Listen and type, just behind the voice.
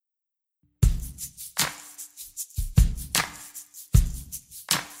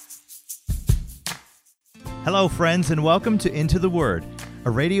Hello, friends, and welcome to Into the Word, a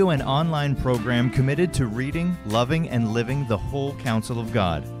radio and online program committed to reading, loving, and living the whole counsel of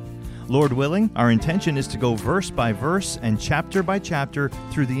God. Lord willing, our intention is to go verse by verse and chapter by chapter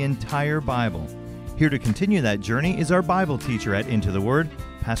through the entire Bible. Here to continue that journey is our Bible teacher at Into the Word,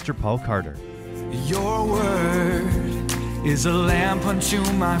 Pastor Paul Carter. Your word is a lamp unto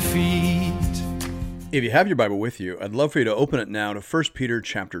my feet. If you have your Bible with you, I'd love for you to open it now to 1 Peter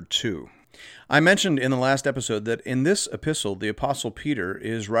chapter 2. I mentioned in the last episode that in this epistle, the Apostle Peter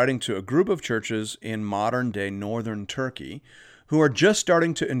is writing to a group of churches in modern-day northern Turkey who are just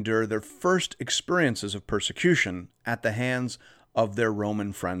starting to endure their first experiences of persecution at the hands of their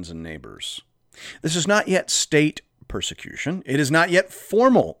Roman friends and neighbors. This is not yet state persecution. It is not yet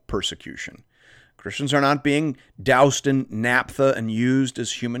formal persecution. Christians are not being doused in naphtha and used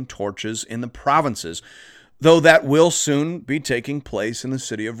as human torches in the provinces, though that will soon be taking place in the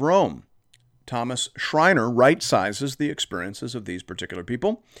city of Rome. Thomas Schreiner right-sizes the experiences of these particular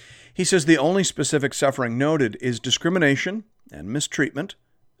people. He says the only specific suffering noted is discrimination and mistreatment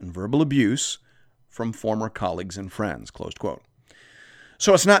and verbal abuse from former colleagues and friends, closed quote.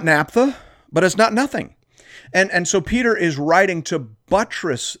 So it's not naphtha, but it's not nothing. And so Peter is writing to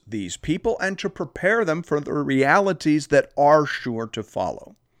buttress these people and to prepare them for the realities that are sure to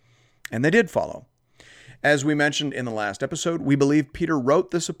follow. And they did follow. As we mentioned in the last episode, we believe Peter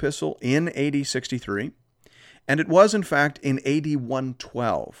wrote this epistle in AD 63, and it was in fact in AD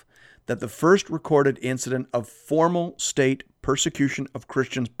 112 that the first recorded incident of formal state persecution of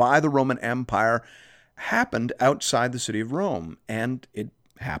Christians by the Roman Empire happened outside the city of Rome, and it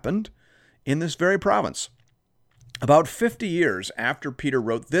happened in this very province. About 50 years after Peter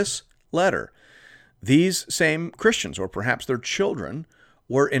wrote this letter, these same Christians, or perhaps their children,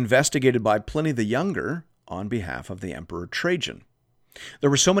 were investigated by Pliny the Younger on behalf of the Emperor Trajan. There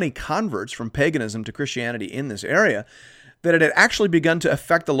were so many converts from paganism to Christianity in this area that it had actually begun to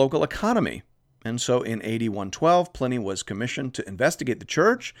affect the local economy. And so in AD 112, Pliny was commissioned to investigate the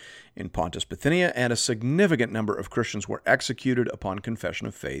church in Pontus, Bithynia, and a significant number of Christians were executed upon confession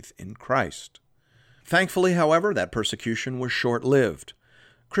of faith in Christ. Thankfully, however, that persecution was short-lived.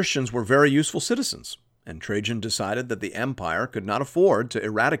 Christians were very useful citizens, and Trajan decided that the empire could not afford to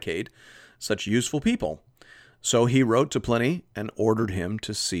eradicate such useful people. So he wrote to Pliny and ordered him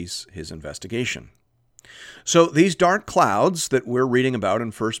to cease his investigation. So these dark clouds that we're reading about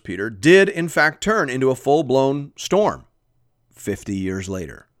in 1 Peter did in fact turn into a full-blown storm 50 years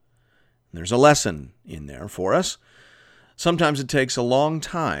later. There's a lesson in there for us. Sometimes it takes a long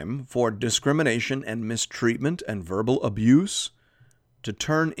time for discrimination and mistreatment and verbal abuse to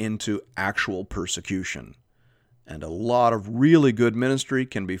turn into actual persecution. And a lot of really good ministry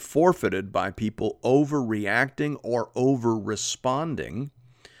can be forfeited by people overreacting or over-responding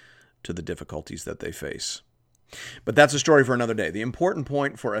to the difficulties that they face. But that's a story for another day. The important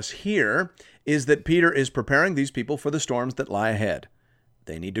point for us here is that Peter is preparing these people for the storms that lie ahead.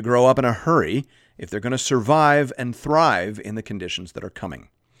 They need to grow up in a hurry if they're going to survive and thrive in the conditions that are coming.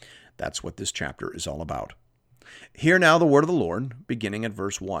 That's what this chapter is all about. Hear now the word of the Lord, beginning at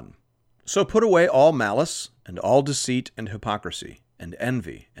verse 1. So put away all malice, and all deceit and hypocrisy, and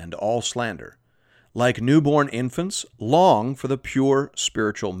envy, and all slander. Like newborn infants, long for the pure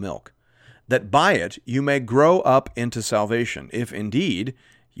spiritual milk, that by it you may grow up into salvation, if indeed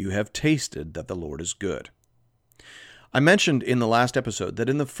you have tasted that the Lord is good. I mentioned in the last episode that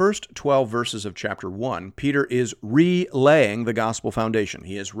in the first 12 verses of chapter 1, Peter is relaying the gospel foundation.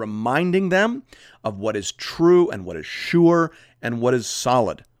 He is reminding them of what is true and what is sure and what is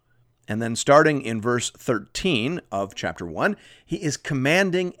solid. And then starting in verse 13 of chapter 1, he is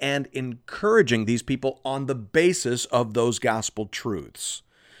commanding and encouraging these people on the basis of those gospel truths.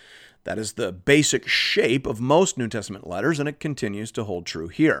 That is the basic shape of most New Testament letters, and it continues to hold true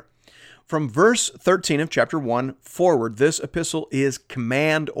here. From verse 13 of chapter 1 forward, this epistle is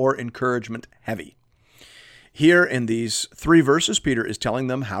command or encouragement heavy. Here in these 3 verses, Peter is telling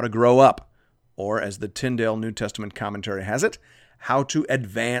them how to grow up, or as the Tyndale New Testament commentary has it, how to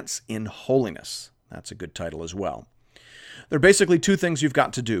advance in holiness. That's a good title as well. There are basically 2 things you've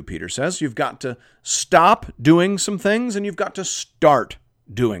got to do, Peter says. You've got to stop doing some things, and you've got to start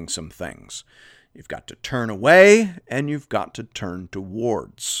doing some things. You've got to turn away, and you've got to turn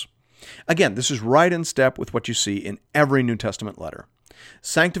towards. Again, this is right in step with what you see in every New Testament letter.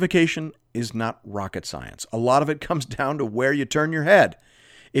 Sanctification is not rocket science. A lot of it comes down to where you turn your head.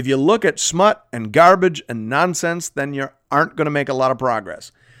 If you look at smut and garbage and nonsense, then you aren't going to make a lot of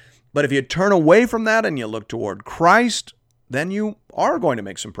progress. But if you turn away from that and you look toward Christ, then you are going to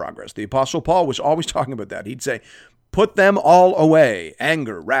make some progress. The Apostle Paul was always talking about that. He'd say, put them all away,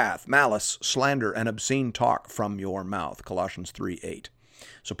 anger, wrath, malice, slander, and obscene talk from your mouth, Colossians 3:8.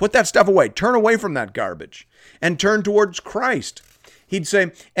 So put that stuff away. Turn away from that garbage and turn towards Christ. He'd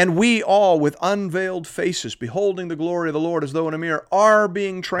say, and we all with unveiled faces, beholding the glory of the Lord as though in a mirror, are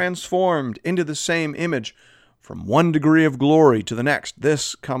being transformed into the same image from one degree of glory to the next.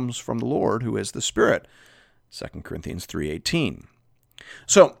 This comes from the Lord who is the Spirit, 2 Corinthians 3:18.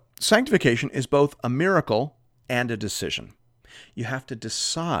 So sanctification is both a miracle and a decision. You have to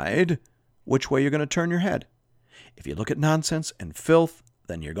decide which way you're going to turn your head. If you look at nonsense and filth,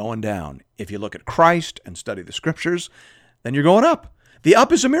 then you're going down. If you look at Christ and study the Scriptures, then you're going up. The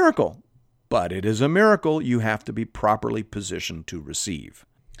up is a miracle, but it is a miracle you have to be properly positioned to receive.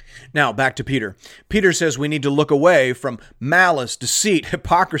 Now, back to Peter. Peter says we need to look away from malice, deceit,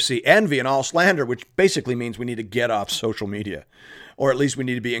 hypocrisy, envy, and all slander, which basically means we need to get off social media, or at least we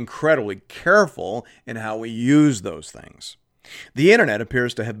need to be incredibly careful in how we use those things. The internet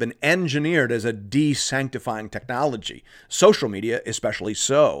appears to have been engineered as a de-sanctifying technology, social media especially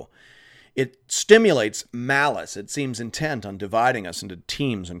so. It stimulates malice. It seems intent on dividing us into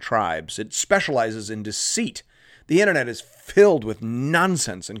teams and tribes. It specializes in deceit. The internet is filled with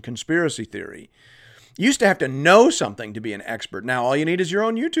nonsense and conspiracy theory. You used to have to know something to be an expert. Now all you need is your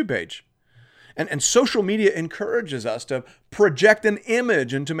own YouTube page. And social media encourages us to project an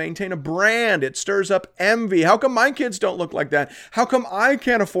image and to maintain a brand. It stirs up envy. How come my kids don't look like that? How come I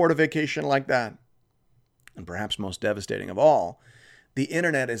can't afford a vacation like that? And perhaps most devastating of all, the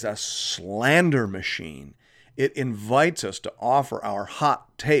internet is a slander machine. It invites us to offer our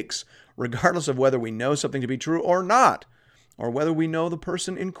hot takes, regardless of whether we know something to be true or not, or whether we know the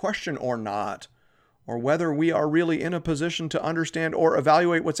person in question or not, or whether we are really in a position to understand or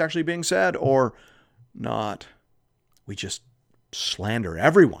evaluate what's actually being said or not. We just slander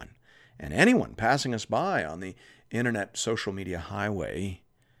everyone and anyone passing us by on the internet social media highway,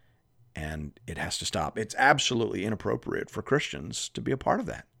 and it has to stop. It's absolutely inappropriate for Christians to be a part of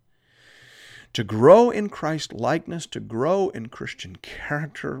that. To grow in Christ likeness, to grow in Christian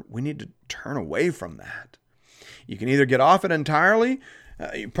character, we need to turn away from that. You can either get off it entirely,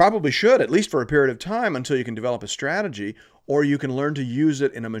 you probably should, at least for a period of time until you can develop a strategy, or you can learn to use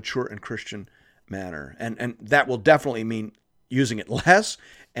it in a mature and Christian manner. And that will definitely mean using it less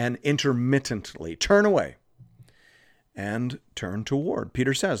and intermittently. Turn away and turn toward.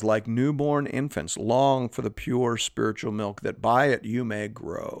 Peter says, like newborn infants, long for the pure spiritual milk, that by it you may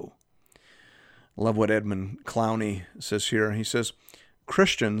grow. I love what Edmund Clowney says here. He says,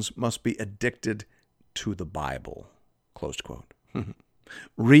 Christians must be addicted to the Bible. Close quote.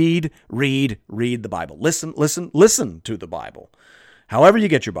 Read the Bible. Listen to the Bible. However you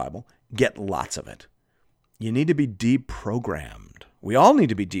get your Bible, get lots of it. You need to be deprogrammed. We all need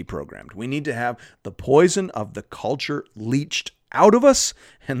to be deprogrammed. We need to have the poison of the culture leached out of us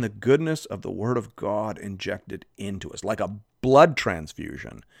and the goodness of the Word of God injected into us, like a blood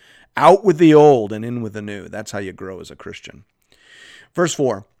transfusion. Out with the old and in with the new. That's how you grow as a Christian. Verse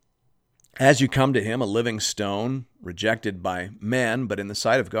 4, as you come to him, a living stone, rejected by men, but in the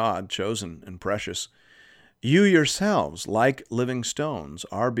sight of God, chosen and precious, you yourselves, like living stones,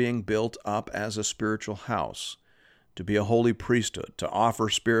 are being built up as a spiritual house, to be a holy priesthood, to offer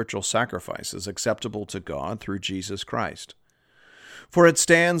spiritual sacrifices acceptable to God through Jesus Christ. For it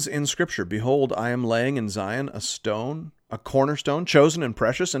stands in Scripture, behold, I am laying in Zion a stone, a cornerstone, chosen and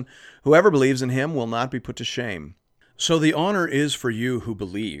precious, and whoever believes in him will not be put to shame. So the honor is for you who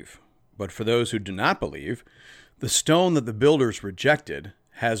believe, but for those who do not believe, the stone that the builders rejected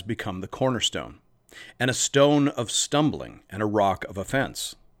has become the cornerstone, and a stone of stumbling and a rock of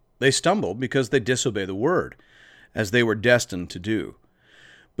offense. They stumble because they disobey the word, as they were destined to do.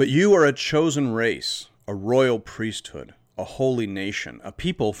 But you are a chosen race, a royal priesthood, a holy nation, a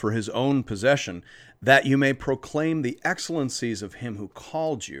people for his own possession, that you may proclaim the excellencies of him who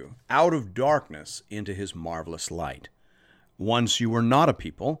called you out of darkness into his marvelous light. Once you were not a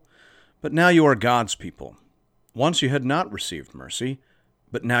people, but now you are God's people. Once you had not received mercy,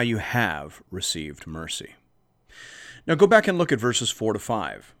 but now you have received mercy. Now go back and look at verses 4 to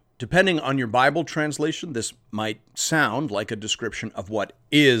 5. Depending on your Bible translation, this might sound like a description of what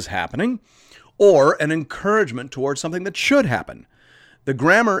is happening, or an encouragement towards something that should happen. The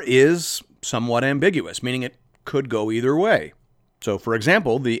grammar is somewhat ambiguous, meaning it could go either way. So, for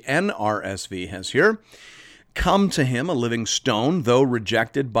example, the NRSV has here, come to him, a living stone, though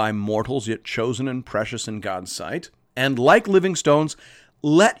rejected by mortals, yet chosen and precious in God's sight. And like living stones,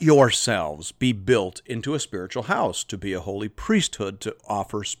 let yourselves be built into a spiritual house, to be a holy priesthood, to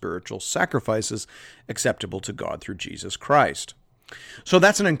offer spiritual sacrifices acceptable to God through Jesus Christ. So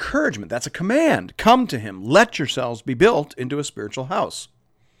that's an encouragement. That's a command. Come to him. Let yourselves be built into a spiritual house.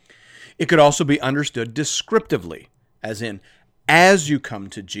 It could also be understood descriptively, as in, as you come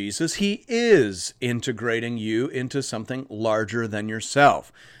to Jesus, he is integrating you into something larger than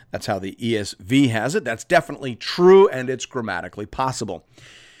yourself. That's how the ESV has it. That's definitely true, and it's grammatically possible.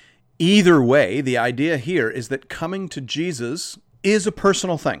 Either way, the idea here is that coming to Jesus is a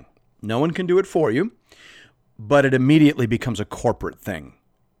personal thing. No one can do it for you, but it immediately becomes a corporate thing.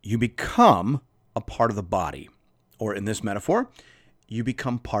 You become a part of the body, or in this metaphor, you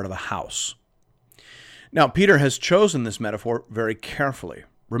become part of a house. Now, Peter has chosen this metaphor very carefully.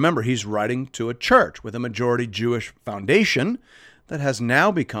 Remember, he's writing to a church with a majority Jewish foundation that has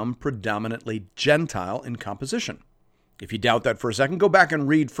now become predominantly Gentile in composition. If you doubt that for a second, go back and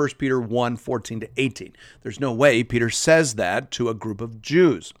read 1 Peter 1, 14 to 18. There's no way Peter says that to a group of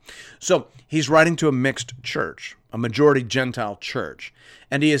Jews. So he's writing to a mixed church, a majority Gentile church.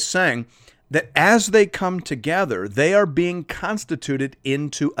 And he is saying that as they come together, they are being constituted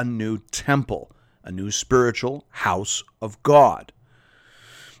into a new temple, a new spiritual house of God.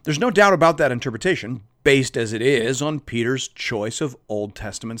 There's no doubt about that interpretation, based as it is on Peter's choice of Old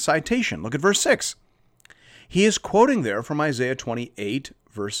Testament citation. Look at verse 6. He is quoting there from Isaiah 28,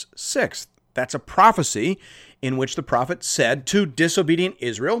 verse 6. That's a prophecy in which the prophet said to disobedient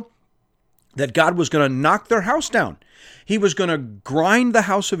Israel that God was going to knock their house down. He was going to grind the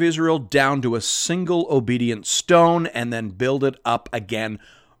house of Israel down to a single obedient stone and then build it up again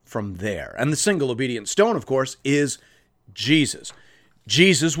from there. And the single obedient stone, of course, is Jesus.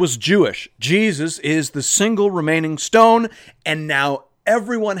 Jesus was Jewish. Jesus is the single remaining stone, and now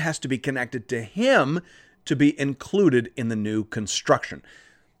everyone has to be connected to him to be included in the new construction.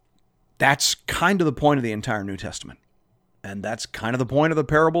 That's kind of the point of the entire New Testament. And that's kind of the point of the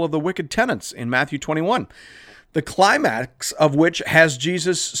parable of the wicked tenants in Matthew 21, the climax of which has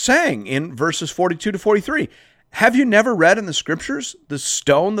Jesus saying in verses 42 to 43, "Have you never read in the scriptures, the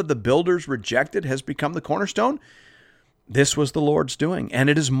stone that the builders rejected has become the cornerstone? This was the Lord's doing, and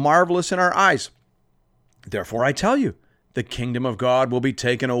it is marvelous in our eyes. Therefore I tell you, the kingdom of God will be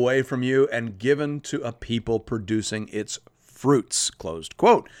taken away from you and given to a people producing its fruits." Closed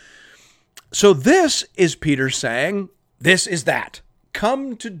quote. So this is Peter saying, this is that.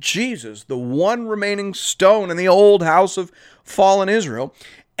 Come to Jesus, the one remaining stone in the old house of fallen Israel,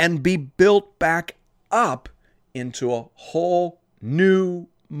 and be built back up into a whole new,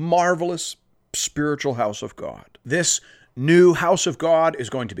 marvelous spiritual house of God. This new house of God is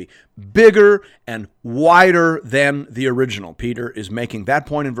going to be bigger and wider than the original. Peter is making that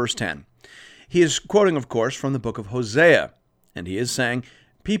point in verse 10. He is quoting, of course, from the book of Hosea, and he is saying,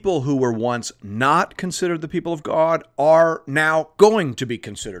 people who were once not considered the people of God are now going to be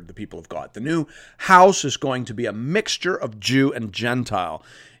considered the people of God. The new house is going to be a mixture of Jew and Gentile.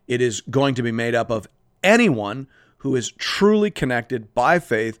 It is going to be made up of anyone who is truly connected by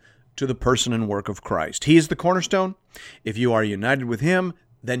faith to the person and work of Christ. He is the cornerstone. If you are united with him,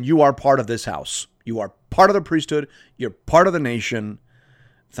 then you are part of this house. You are part of the priesthood. You're part of the nation.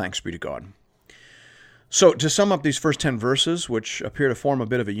 Thanks be to God. So to sum up these first 10 verses, which appear to form a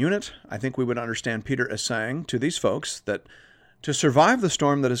bit of a unit, I think we would understand Peter as saying to these folks that to survive the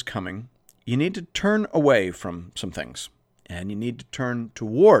storm that is coming, you need to turn away from some things, and you need to turn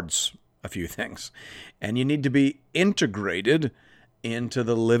towards a few things, and you need to be integrated into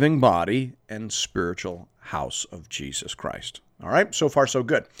the living body and spiritual house of Jesus Christ. All right, so far so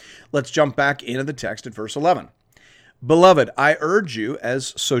good. Let's jump back into the text at verse 11. Beloved, I urge you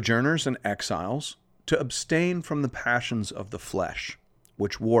as sojourners and exiles to abstain from the passions of the flesh,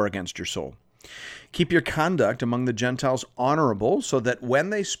 which war against your soul. Keep your conduct among the Gentiles honorable, so that when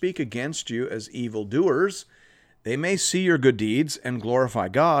they speak against you as evildoers, they may see your good deeds and glorify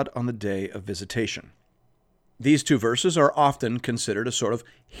God on the day of visitation. These two verses are often considered a sort of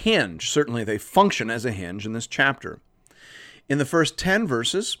hinge. Certainly they function as a hinge in this chapter. In the first 10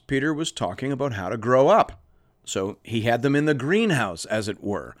 verses, Peter was talking about how to grow up. So he had them in the greenhouse, as it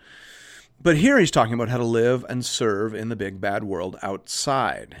were. But here he's talking about how to live and serve in the big bad world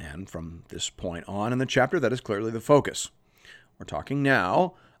outside. And from this point on in the chapter, that is clearly the focus. We're talking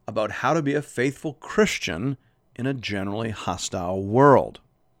now about how to be a faithful Christian in a generally hostile world.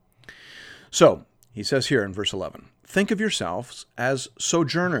 So, he says here in verse 11, think of yourselves as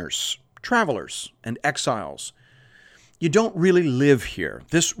sojourners, travelers, and exiles. You don't really live here.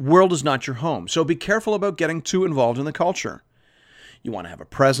 This world is not your home, so be careful about getting too involved in the culture. You want to have a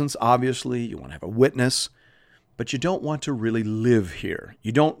presence, obviously. You want to have a witness. but you don't want to really live here.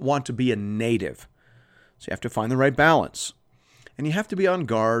 You don't want to be a native. So you have to find the right balance. And you have to be on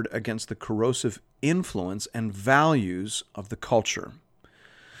guard against the corrosive influence and values of the culture.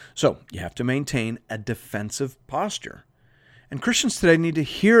 So you have to maintain a defensive posture. And Christians today need to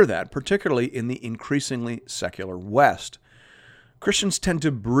hear that, particularly in the increasingly secular West. Christians tend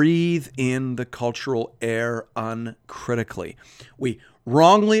to breathe in the cultural air uncritically. We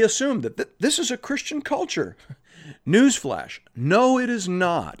wrongly assume that this is a Christian culture. Newsflash, no, it is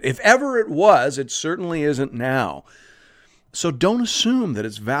not. If ever it was, it certainly isn't now. So don't assume that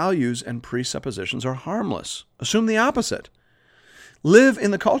its values and presuppositions are harmless. Assume the opposite. Live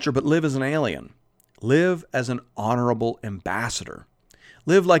in the culture, but live as an alien. Live as an honorable ambassador.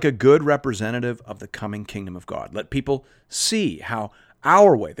 Live like a good representative of the coming kingdom of God. Let people see how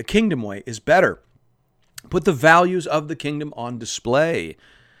our way, the kingdom way, is better. Put the values of the kingdom on display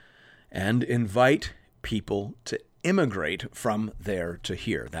and invite people to immigrate from there to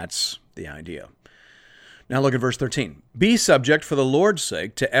here. That's the idea. Now look at verse 13. Be subject for the Lord's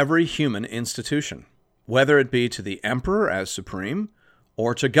sake to every human institution, whether it be to the emperor as supreme,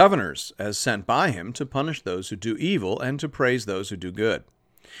 or to governors as sent by him to punish those who do evil and to praise those who do good.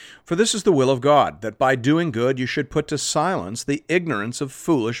 For this is the will of God, that by doing good you should put to silence the ignorance of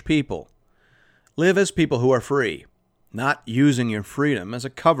foolish people. Live as people who are free, not using your freedom as a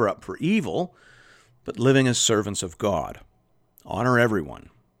cover-up for evil, but living as servants of God. Honor everyone.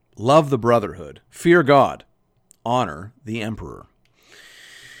 Love the brotherhood. Fear God. Honor the emperor.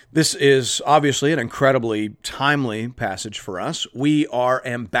 This is obviously an incredibly timely passage for us. We are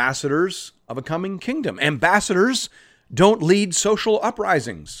ambassadors of a coming kingdom. Ambassadors don't lead social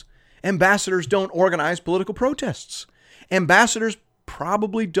uprisings. Ambassadors don't organize political protests. Ambassadors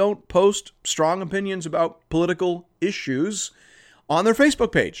probably don't post strong opinions about political issues on their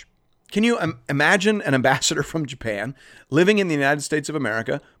Facebook page. Can you imagine an ambassador from Japan living in the United States of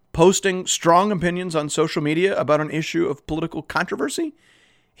America posting strong opinions on social media about an issue of political controversy?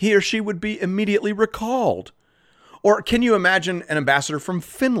 He or she would be immediately recalled. Or can you imagine an ambassador from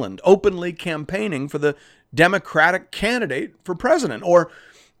Finland openly campaigning for the Democratic candidate for president? Or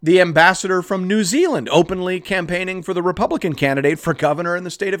the ambassador from New Zealand openly campaigning for the Republican candidate for governor in the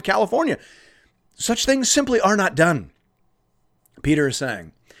state of California? Such things simply are not done. Peter is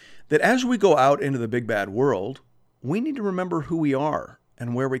saying that as we go out into the big bad world, we need to remember who we are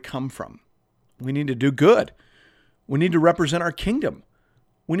and where we come from. We need to do good. We need to represent our kingdom.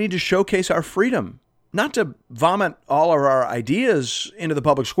 We need to showcase our freedom, not to vomit all of our ideas into the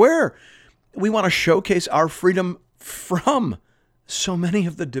public square. We want to showcase our freedom from so many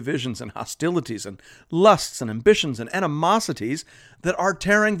of the divisions and hostilities and lusts and ambitions and animosities that are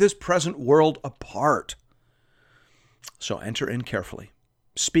tearing this present world apart. So enter in carefully.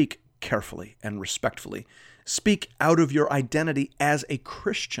 Speak carefully and respectfully. Speak out of your identity as a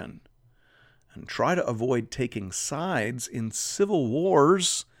Christian. And try to avoid taking sides in civil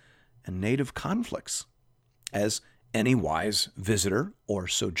wars and native conflicts, as any wise visitor or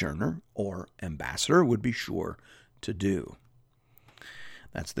sojourner or ambassador would be sure to do.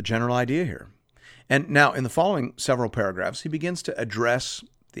 That's the general idea here. And now, in the following several paragraphs, he begins to address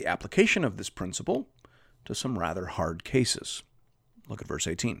the application of this principle to some rather hard cases. Look at verse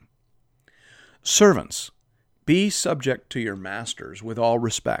 18. Servants, be subject to your masters with all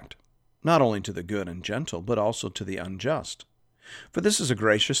respect, not only to the good and gentle, but also to the unjust. For this is a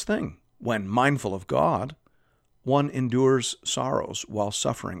gracious thing. When mindful of God, one endures sorrows while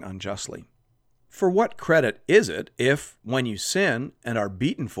suffering unjustly. For what credit is it if, when you sin and are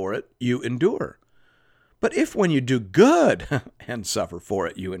beaten for it, you endure? But if when you do good and suffer for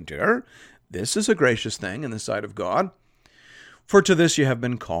it, you endure, this is a gracious thing in the sight of God. For to this you have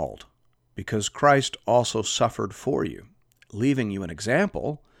been called, because Christ also suffered for you, leaving you an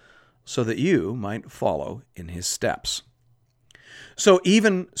example, so that you might follow in his steps. So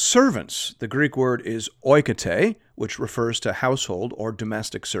even servants, the Greek word is oikote, which refers to household or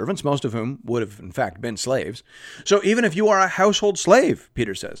domestic servants, most of whom would have in fact been slaves. So even if you are a household slave,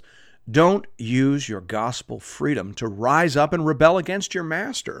 Peter says, don't use your gospel freedom to rise up and rebel against your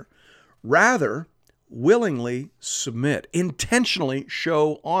master. Rather, willingly submit, intentionally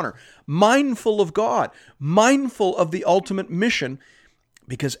show honor, mindful of God, mindful of the ultimate mission,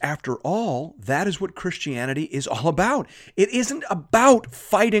 because after all, that is what Christianity is all about. It isn't about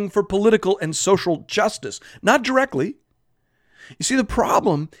fighting for political and social justice, not directly. You see, the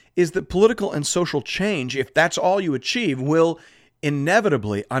problem is that political and social change, if that's all you achieve, will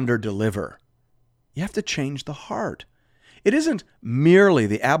inevitably underdeliver. You have to change the heart. It isn't merely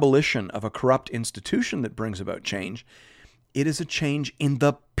the abolition of a corrupt institution that brings about change. It is a change in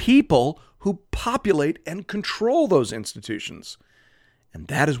the people who populate and control those institutions. And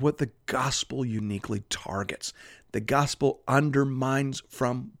that is what the gospel uniquely targets. The gospel undermines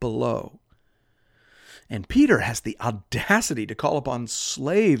from below. And Peter has the audacity to call upon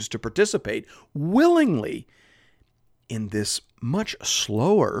slaves to participate willingly in this much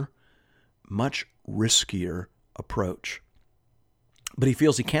slower, much riskier approach. But he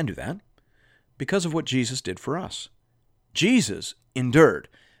feels he can do that because of what Jesus did for us. Jesus endured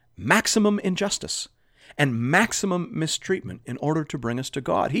maximum injustice and maximum mistreatment in order to bring us to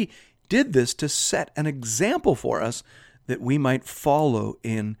God. He did this to set an example for us that we might follow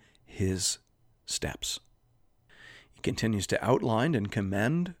in his steps. He continues to outline and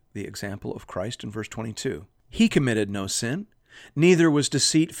commend the example of Christ in verse 22. He committed no sin, neither was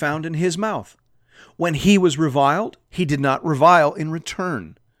deceit found in his mouth. When he was reviled, he did not revile in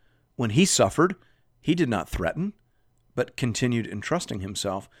return. When he suffered, he did not threaten, but continued entrusting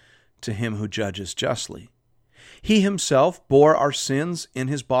himself to him who judges justly. He himself bore our sins in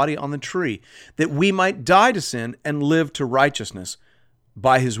his body on the tree, that we might die to sin and live to righteousness.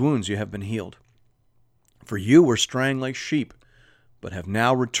 By his wounds you have been healed. For you were straying like sheep, but have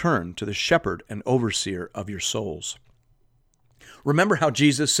now returned to the shepherd and overseer of your souls. Remember how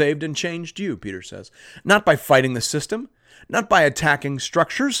Jesus saved and changed you, Peter says. Not by fighting the system, not by attacking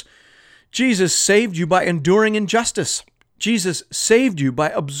structures. Jesus saved you by enduring injustice. Jesus saved you by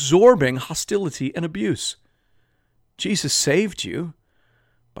absorbing hostility and abuse. Jesus saved you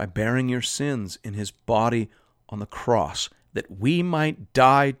by bearing your sins in his body on the cross, that we might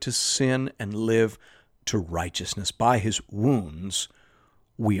die to sin and live to righteousness. By his wounds,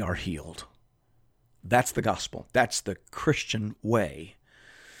 we are healed. That's the gospel. That's the Christian way.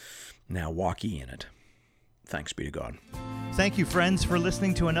 Now walk ye in it. Thanks be to God. Thank you, friends, for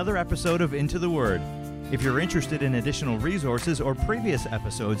listening to another episode of Into the Word. If you're interested in additional resources or previous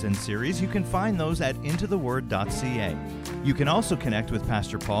episodes and series, you can find those at intotheword.ca. You can also connect with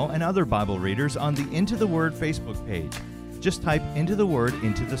Pastor Paul and other Bible readers on the Into the Word Facebook page. Just type Into the Word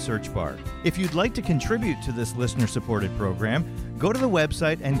into the search bar. If you'd like to contribute to this listener-supported program, go to the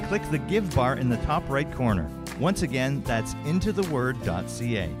website and click the Give bar in the top right corner. Once again, that's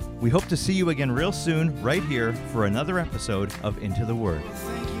intotheword.ca. We hope to see you again real soon, right here, for another episode of Into the Word.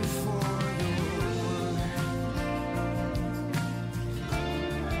 Thank you